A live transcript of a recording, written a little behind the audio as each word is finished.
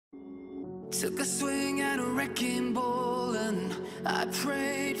Took a swing at a wrecking ball and I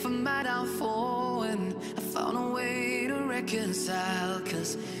prayed for my downfall, and I found a way to reconcile,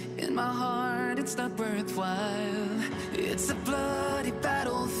 'cause in my heart it's not worthwhile. It's a bloody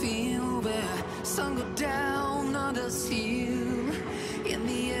battlefield where some go down, others heal. In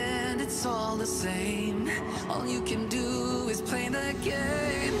the end it's all the same. All you can do is play the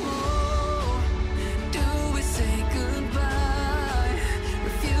game. Oh, do we say goodbye?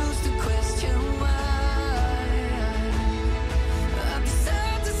 Refuse to question why. I'd be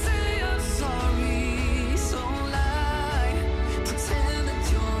sad to say I'm sorry, so lie. Pretend that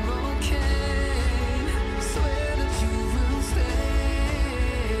you're okay. Swear that you will stay.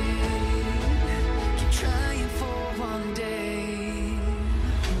 Keep trying for one day.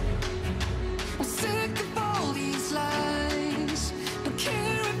 I'm sick of all these lies. Don't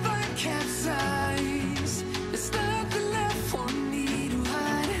care if I capsize. There's nothing left for me to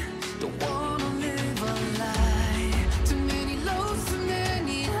hide. Don't wanna live a lie. Too many lows, too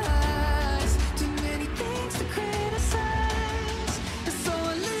many highs. Too many things to criticize. And so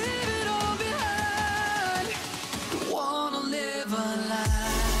I leave it all behind. Don't wanna live a lie.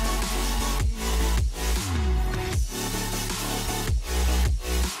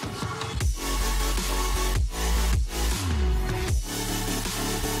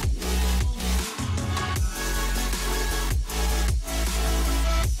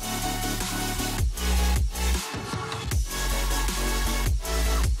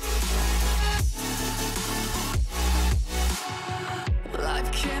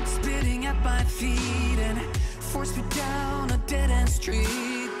 Life kept spitting at my feet and forced me down a dead-end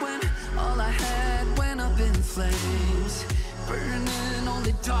street, when all I had went up in flames, burning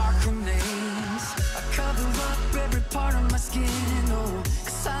only dark remains. I cover up every part of my skin, oh,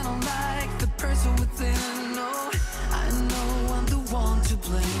 'cause I don't like the person within. Oh, I know I'm the one to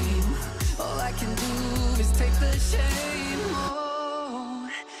blame. All I can do is take the shame. Oh,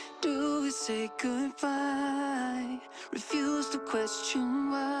 do we say goodbye? Refuse to question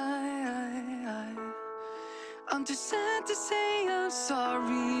why. I'm too sad to say I'm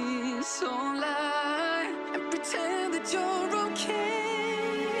sorry, so lie and pretend that you're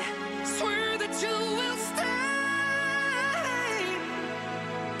okay. Swear that you will stay.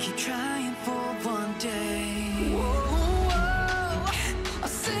 Keep trying for one day. Whoa,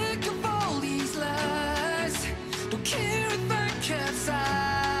 I'm sick of all these lies. Don't care if I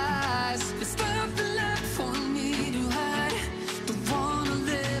capsize. There's nothing left for me to hide. Don't wanna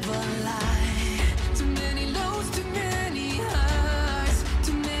live a lie. Too many lows, too many highs.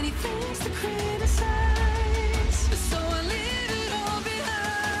 Too many things to criticize. So I leave it all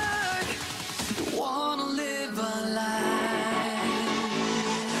behind. Don't wanna live a lie.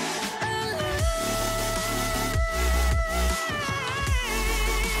 A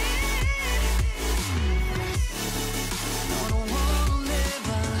No, don't wanna live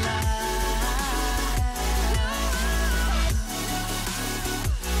a lie.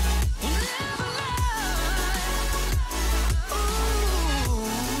 Live a lie. Ooh,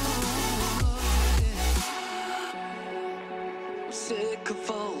 I'm sick of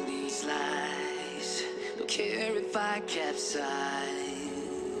all these lies. Don't care if I capsize.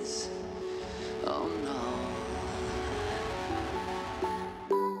 Oh no.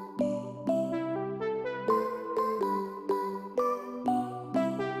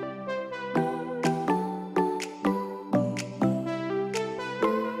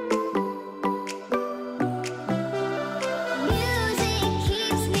 Music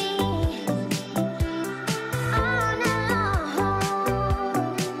keeps me on alone.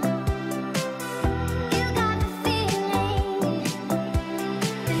 You got the feeling.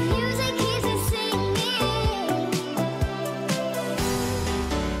 The music keeps me singing.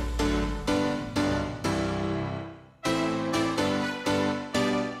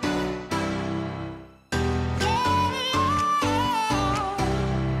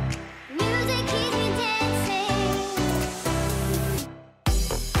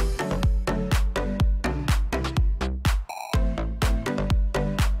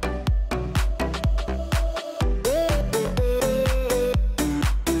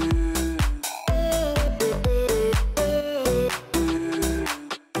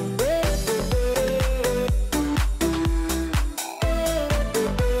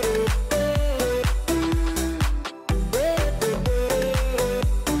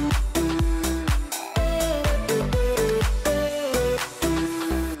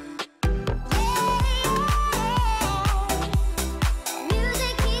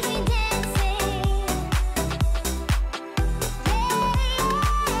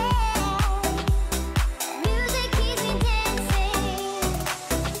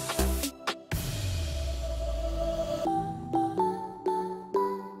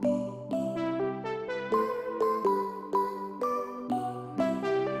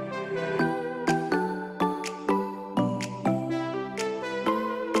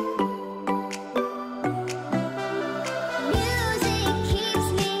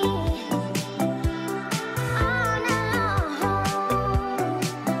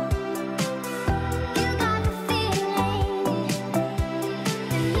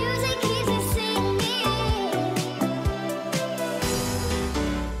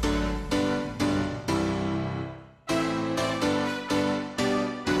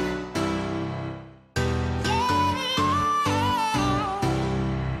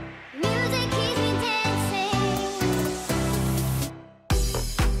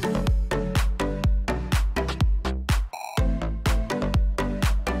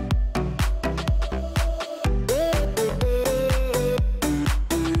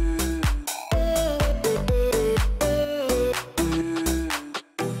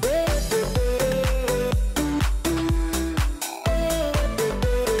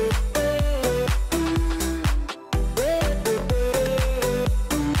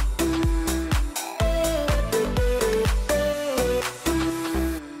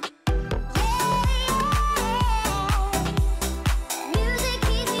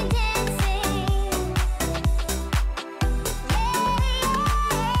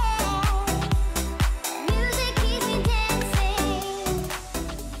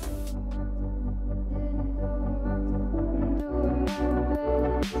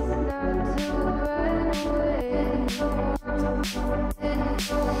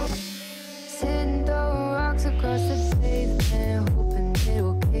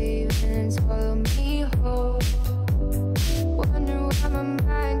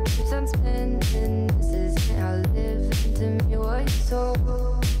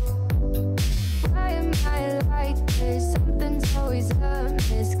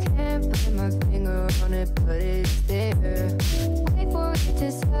 on it, but it's there. Wait for it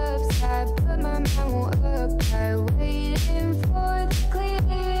to subside.